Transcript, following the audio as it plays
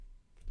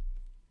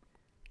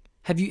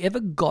Have you ever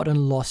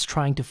gotten lost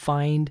trying to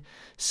find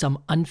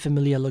some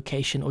unfamiliar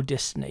location or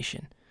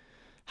destination?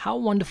 How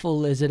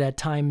wonderful is it at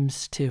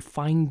times to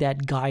find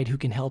that guide who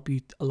can help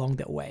you along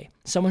that way?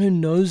 Someone who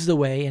knows the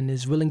way and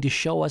is willing to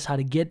show us how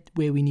to get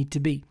where we need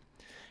to be.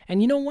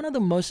 And one of the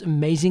most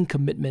amazing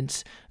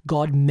commitments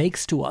God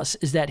makes to us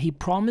is that He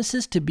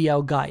promises to be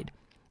our guide.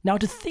 Now,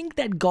 to think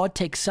that God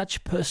takes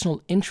such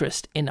personal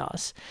interest in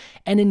us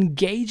and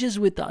engages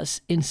with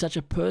us in such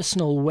a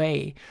personal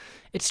way,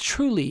 it's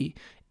truly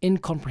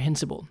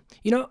incomprehensible.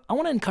 I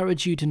want to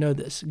encourage you to know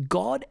this.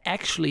 God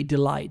actually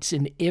delights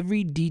in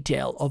every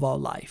detail of our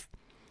life.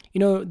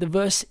 The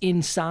verse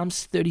in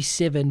Psalms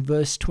 37,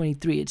 verse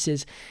 23, it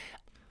says,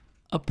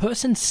 "A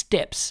person's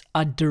steps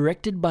are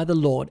directed by the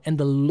Lord, and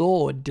the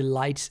Lord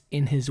delights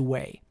in his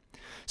way."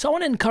 So I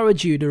want to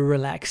encourage you to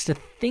relax, to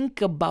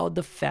think about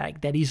the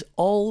fact that He's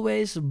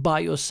always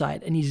by your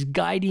side and He's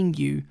guiding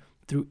you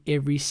through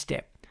every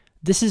step.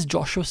 This is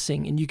Joshua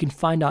Singh, and you can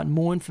find out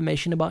more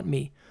information about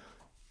me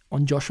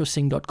on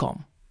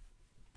joshuasingh.com.